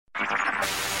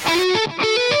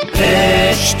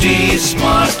HT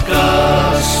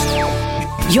Smartcast.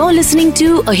 You're listening to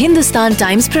a Hindustan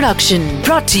Times production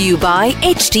brought to you by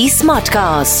HT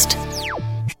Smartcast.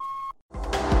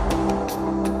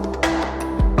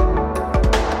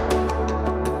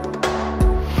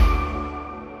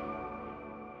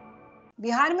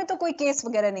 Bihar में तो कोई case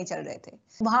वगैरह नहीं चल रहे थे।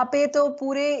 वहां पे तो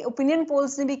पूरे ओपिनियन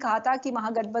पोल्स ने भी कहा था कि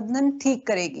महागठबंधन ठीक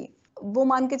करेगी, वो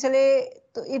मान के चले।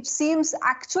 तो it seems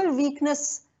actual weakness,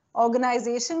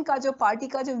 organisation का जो पार्टी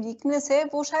का जो वीकनेस है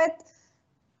वो शायद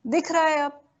दिख रहा है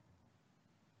अब।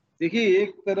 देखिए,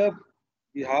 एक तरफ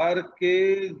बिहार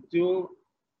के जो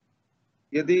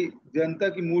यदि जनता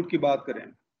की मूड की बात करें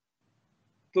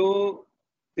तो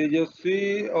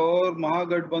तेजस्वी और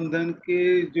महागठबंधन के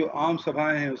जो आम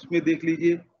सभाएं हैं उसमें देख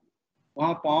लीजिए,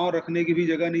 वहां पांव रखने की भी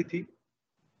जगह नहीं थी।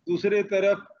 दूसरे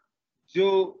तरफ जो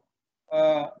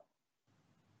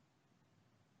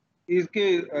इसके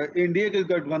एनडीए के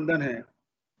गठबंधन है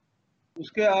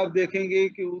उसके आप देखेंगे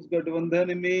कि उस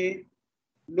गठबंधन में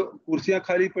कुर्सियां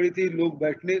खाली पड़ी थी, लोग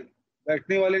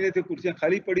बैठने वाले नहीं थे, कुर्सियां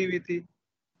खाली पड़ी हुई थी।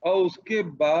 और उसके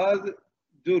बाद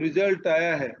जो रिजल्ट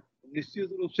आया है निश्चित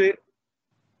रूप से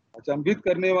अचंभित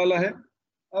करने वाला है।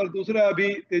 और दूसरा,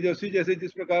 अभी तेजस्वी जैसे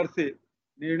जिस प्रकार से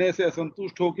निर्णय से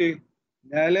असंतुष्ट होकर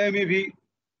न्यायालय में भी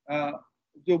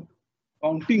जो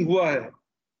काउंटिंग हुआ है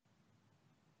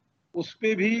उस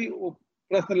पे भी वो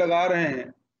प्रश्न लगा रहे हैं।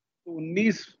 तो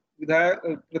 19 विधायक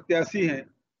प्रत्याशी हैं,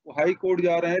 वो हाई कोर्ट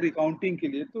जा रहे हैं रिकाउंटिंग के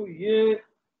लिए। तो ये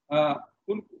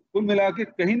कुल मिला के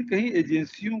कहीं न कहीं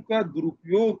एजेंसियों का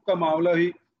दुरुपयोग का मामला भी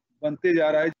बनते जा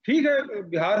रहा है। ठीक है,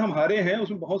 बिहार हम हारे हैं,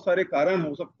 उसमें बहुत सारे कारण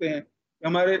हो सकते हैं।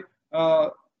 हमारे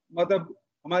मतलब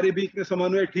हमारे बीच में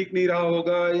समन्वय ठीक नहीं रहा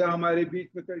होगा, या हमारे बीच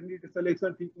में कैंडिडेट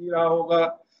सिलेक्शन ठीक नहीं रहा होगा,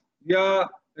 या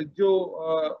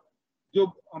जो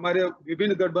हमारे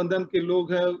विभिन्न गठबंधन के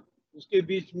लोग हैं उसके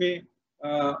बीच में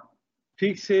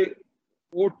ठीक से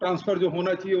वोट ट्रांसफर जो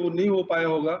होना चाहिए वो नहीं हो पाया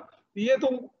होगा। ये तो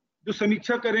जो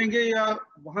समीक्षा करेंगे या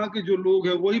वहां के जो लोग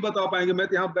हैं वही बता पाएंगे, मैं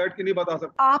तो यहाँ बैठ के नहीं बता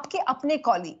सकता। आपके अपने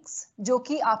कॉलीग्स जो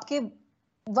कि आपके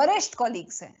वरिष्ठ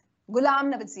कॉलीग्स हैं, गुलाम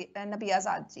नबी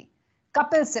आजाद जी,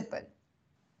 कपिल सिब्बल,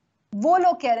 वो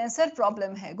लोग कह रहे हैं सर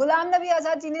प्रॉब्लम है। गुलाम नबी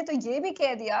आजाद जी ने तो ये भी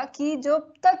कह दिया कि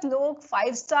जब तक लोग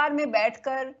 5 स्टार में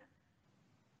बैठकर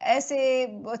ऐसे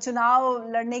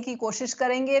चुनाव लड़ने की कोशिश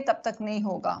करेंगे तब तक नहीं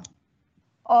होगा।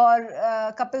 और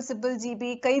कपिल सिब्बल जी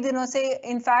भी कई दिनों से,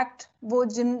 इनफैक्ट वो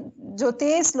जो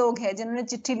 23 लोग हैं जिन्होंने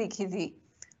चिट्ठी लिखी थी,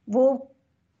 वो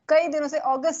कई दिनों से,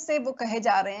 अगस्त से वो कहे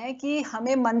जा रहे हैं कि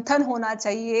हमें मंथन होना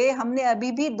चाहिए। हमने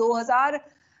अभी भी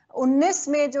 2019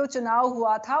 में जो चुनाव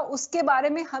हुआ था उसके बारे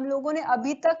में हम लोगों ने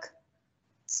अभी तक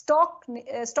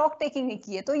स्टॉक टेकिंग नहीं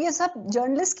की है। तो ये सब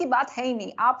जर्नलिस्ट की बात है ही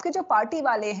नहीं। आपके जो पार्टी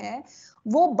वाले हैं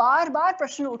वो बार बार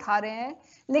प्रश्न उठा रहे हैं,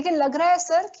 लेकिन लग रहा है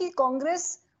सर कि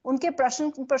कांग्रेस उनके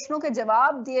प्रश्नों के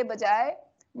जवाब दिए बजाय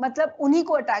मतलब उन्हीं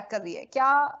को अटैक कर रही है। क्या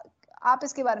आप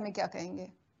इसके बारे में क्या कहेंगे?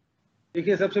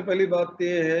 देखिए, सबसे पहली बात तो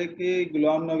ये है कि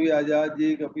गुलाम नबी आजाद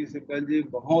जी, कपिल सिब्बल जी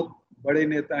बहुत बड़े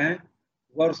नेता हैं।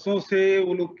 वर्षों से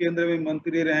वो लोग केंद्र में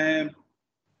मंत्री रहे हैं,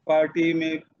 पार्टी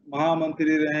में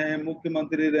महामंत्री रहे हैं,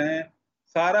 मुख्यमंत्री रहे हैं,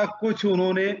 सारा कुछ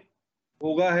उन्होंने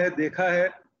भोगा है, देखा है,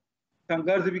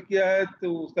 संघर्ष भी किया है।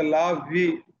 तो उसका लाभ भी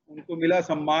उनको मिला,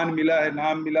 सम्मान मिला है,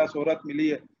 नाम मिला, शोहरत मिली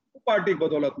है, तो पार्टी की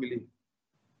बदौलत मिली।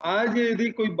 आज यदि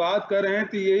कोई बात कर रहे हैं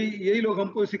तो यही लोग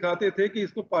हमको सिखाते थे कि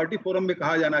इसको पार्टी फोरम में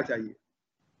कहा जाना चाहिए।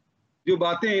 जो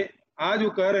बातें आज वो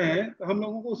कह रहे हैं तो हम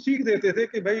लोगों को सीख देते थे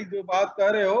कि भाई जो बात कह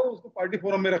रहे हो उसको पार्टी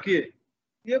फोरम में रखिए।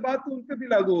 ये बात तो उन पर भी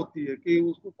लागू होती है कि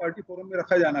उसको पार्टी फोरम में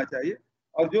रखा जाना चाहिए।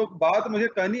 और जो बात मुझे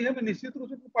कहनी है मैं निश्चित रूप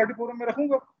से पार्टी फोरम में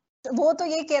रखूंगा। वो तो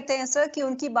ये कहते हैं सर कि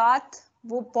उनकी बात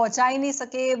वो पहुंचा ही नहीं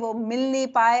सके, वो मिल नहीं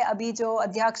पाए। अभी जो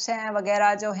अध्यक्ष हैं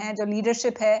वगैरह जो हैं, जो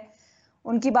लीडरशिप है,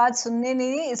 उनकी बात सुनने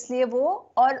नहीं, इसलिए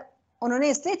वो, और उन्होंने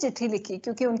इसलिए चिट्ठी लिखी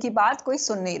क्योंकि उनकी बात कोई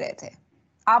सुन नहीं रहे थे।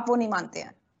 आप वो नहीं मानते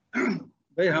हैं?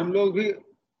 भाई, हम लोग भी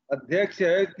अध्यक्ष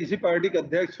है, किसी पार्टी के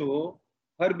अध्यक्ष हो,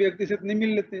 हर व्यक्ति से नहीं मिल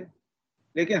लेते,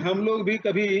 लेकिन हम लोग भी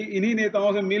कभी इन्हीं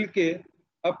नेताओं से मिल के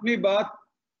अपनी बात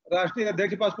राष्ट्रीय अध्यक्ष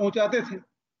के पास पहुंचाते थे,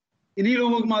 इन्हीं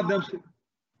लोगों के माध्यम से।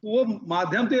 तो वो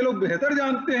माध्यम तो ये लोग बेहतर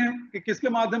जानते हैं कि किसके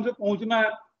माध्यम से पहुंचना है।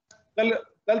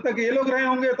 कल तक ये लोग रहे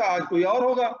होंगे तो आज कोई और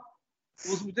होगा,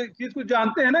 उस चीज को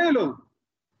जानते हैं ना ये लोग।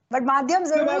 बट माध्यम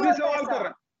जरूरी होता है सवाल कर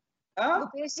रहे हैं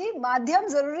रुपेश जी, माध्यम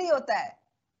जरूरी होता है।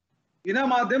 बिना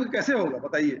माध्यम कैसे होगा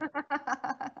बताइए?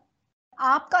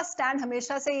 आपका स्टैंड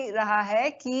हमेशा से ही रहा है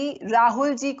कि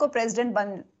राहुल जी को प्रेसिडेंट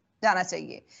बन जाना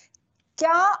चाहिए।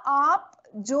 क्या आप,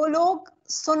 जो लोग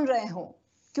सुन रहे हो,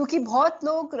 क्योंकि बहुत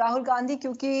लोग राहुल गांधी,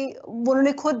 क्योंकि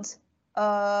उन्होंने खुद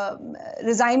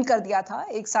रिजाइन कर दिया था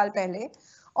 1 साल पहले,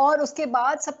 और उसके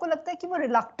बाद सबको लगता है कि वो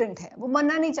रिलक्टेंट है, वो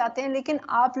बनना नहीं चाहते हैं, लेकिन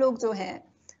आप लोग जो हैं,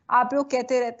 आप लोग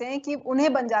कहते रहते हैं कि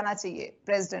उन्हें बन जाना चाहिए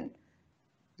प्रेसिडेंट।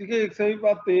 देखिए, एक सही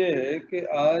बात तो ये है कि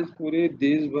आज पूरे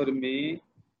देश भर में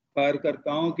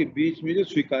कार्यकर्ताओं के बीच में जो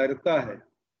स्वीकार्यता है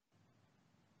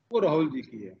वो राहुल जी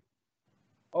की है,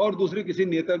 और दूसरे किसी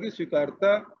नेता की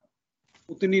स्वीकार्यता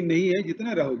उतनी नहीं है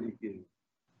जितने राहुल जी की है।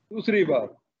 दूसरी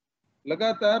बात,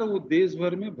 लगातार वो देश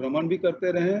भर में भ्रमण भी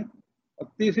करते रहे। और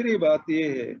तीसरी बात ये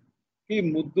है कि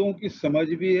मुद्दों की समझ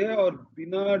भी है, और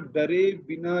बिना डरे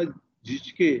बिना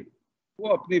झिझके वो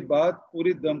अपनी बात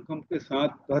पूरी दमखम के साथ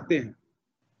कहते हैं,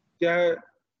 चाहे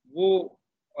वो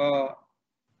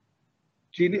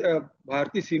चीनी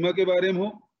भारतीय सीमा के बारे में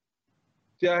हो,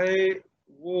 चाहे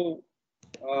वो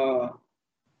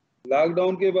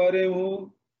लॉकडाउन के बारे में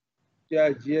हो,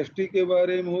 चाहे जीएसटी के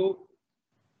बारे में हो,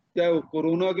 चाहे वो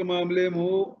कोरोना के मामले में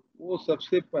हो, वो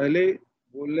सबसे पहले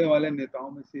बोलने वाले नेताओं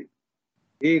में से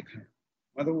एक है।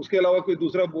 मतलब उसके अलावा कोई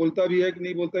दूसरा बोलता भी है कि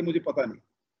नहीं बोलता है मुझे पता नहीं,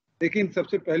 लेकिन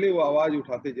सबसे पहले वो आवाज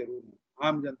उठाते जरूर हैं,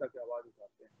 आम जनता की आवाज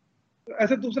उठाते हैं। तो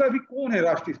ऐसा दूसरा भी कौन है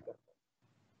राष्ट्रीय स्तर पर?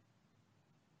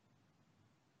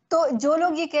 तो जो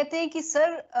लोग ये कहते हैं कि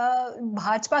सर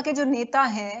भाजपा के जो नेता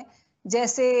हैं,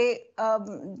 जैसे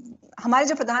हमारे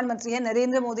जो प्रधानमंत्री हैं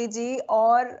नरेंद्र मोदी जी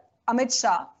और अमित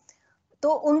शाह,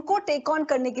 तो उनको टेक ऑन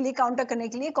करने के लिए, काउंटर करने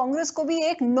के लिए कांग्रेस को भी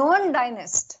एक नॉन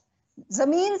डायनेस्ट,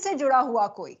 जमीन से जुड़ा हुआ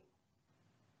कोई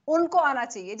उनको आना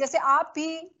चाहिए। जैसे आप भी,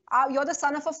 you are the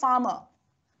son of a farmer,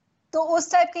 तो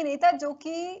उस टाइप के नेता जो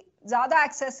कि ज्यादा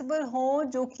एक्सेसिबल हो,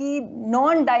 जो कि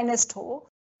नॉन डायनेस्ट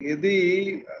हो।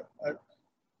 यदि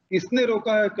किसने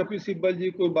रोका है कपिल सिब्बल जी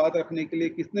को बात रखने के लिए?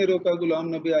 किसने रोका गुलाम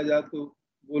नबी आजाद को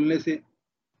बोलने से?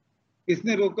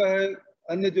 किसने रोका है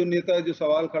अन्य जो नेता जो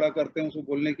सवाल खड़ा करते हैं उसको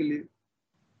बोलने के लिए?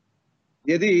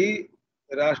 यदि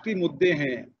राष्ट्रीय मुद्दे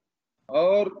हैं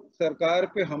और सरकार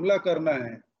पे हमला करना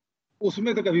है,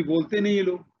 उसमें तो कभी बोलते नहीं ये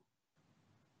लोग।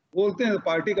 बोलते हैं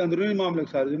पार्टी का अंदरूनी मामले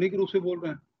सार्वजनिक रूप से बोल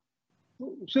रहे हैं, तो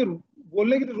उसे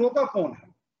बोलने के लिए रोका कौन है?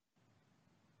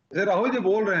 जैसे राहुल जी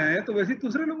बोल रहे हैं तो वैसे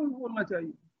दूसरे लोगों को बोलना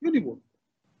चाहिए, क्यों नहीं बोलते?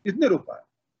 किसने रोका है?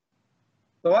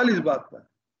 सवाल इस बात का है।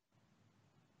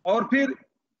 और फिर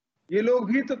ये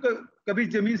लोग भी तो कभी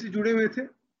जमीन से जुड़े हुए थे,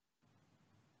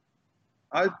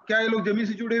 आज क्या ये लोग जमीन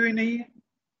से जुड़े हुए नहीं है?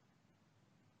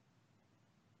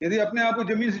 यदि अपने आप को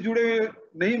जमीन से जुड़े हुए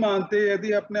नहीं मानते,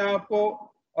 यदि अपने आप को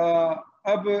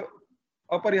अब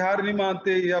अपरिहार्य नहीं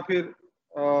मानते या फिर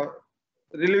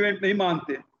रिलेवेंट नहीं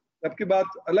मानते, तब की बात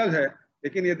अलग है।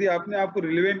 लेकिन यदि अपने आप को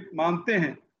रिलेवेंट मानते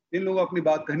हैं, इन लोगों को अपनी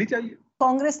बात कहनी चाहिए।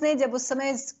 कांग्रेस ने जब उस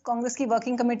समय कांग्रेस की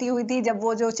वर्किंग कमेटी हुई थी, जब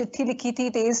वो जो चिट्ठी लिखी थी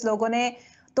 23 लोगों ने,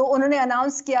 तो उन्होंने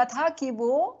अनाउंस किया था कि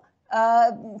वो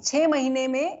 6 महीने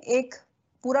में एक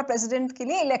पूरा प्रेसिडेंट के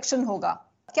लिए इलेक्शन होगा।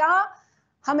 क्या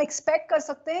हम एक्सपेक्ट कर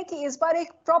सकते हैं कि इस बार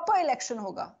एक प्रॉपर इलेक्शन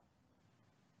होगा?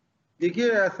 देखिए,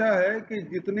 ऐसा है कि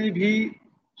जितने भी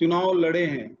चुनाव लड़े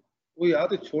हैं वो या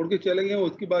तो छोड़ के चले गए,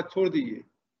 उसकी बात छोड़ दीजिए।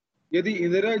 यदि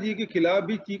इंदिरा जी के खिलाफ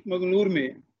भी चिकमगलूर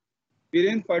में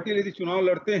वीरेंद्र पाटिल यदि चुनाव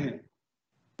लड़ते हैं,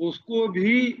 उसको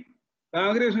भी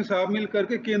कांग्रेस में शामिल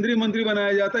करके केंद्रीय मंत्री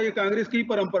बनाया जाता है। ये कांग्रेस की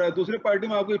परंपरा है, दूसरे पार्टी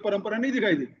में आपको ये परंपरा नहीं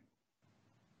दिखाई देगी।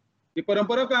 ये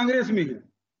परंपरा कांग्रेस में है,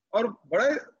 और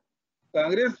बड़े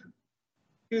कांग्रेस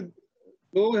के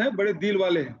लोग हैं, बड़े दिल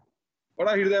वाले हैं,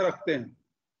 बड़ा हृदय रखते हैं,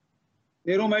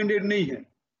 नैरो माइंडेड नहीं है।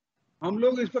 हम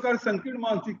लोग इस प्रकार संकीर्ण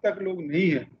मानसिकता के लोग नहीं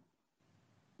है।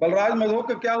 बलराज मधोक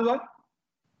का क्या हुआ,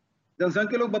 जनसंघ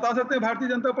के लोग बता सकते हैं, भारतीय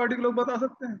जनता पार्टी के लोग बता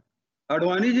सकते हैं।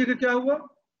 आडवाणी जी का क्या हुआ,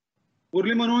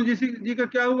 मुरली मनोहर जी का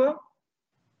क्या हुआ,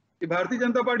 ये भारतीय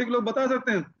जनता पार्टी के लोग बता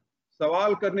सकते हैं।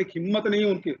 सवाल करने की हिम्मत नहीं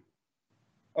उनके,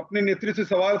 अपने नेतृत्व से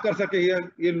सवाल कर सके।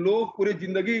 ये लोग पूरी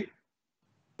जिंदगी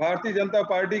भारतीय जनता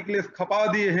पार्टी के लिए खपा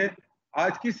दिए हैं।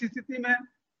 आज की स्थिति में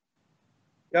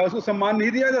क्या उसको सम्मान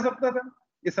नहीं दिया जा सकता था?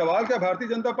 ये सवाल क्या भारतीय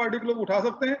जनता पार्टी के लोग उठा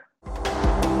सकते हैं?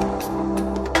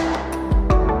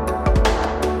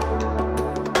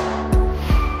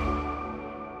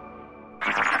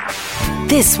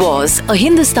 This was a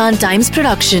Hindustan Times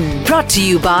production brought to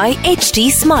you by HT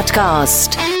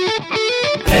Smartcast.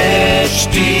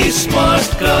 HT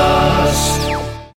Smartcast.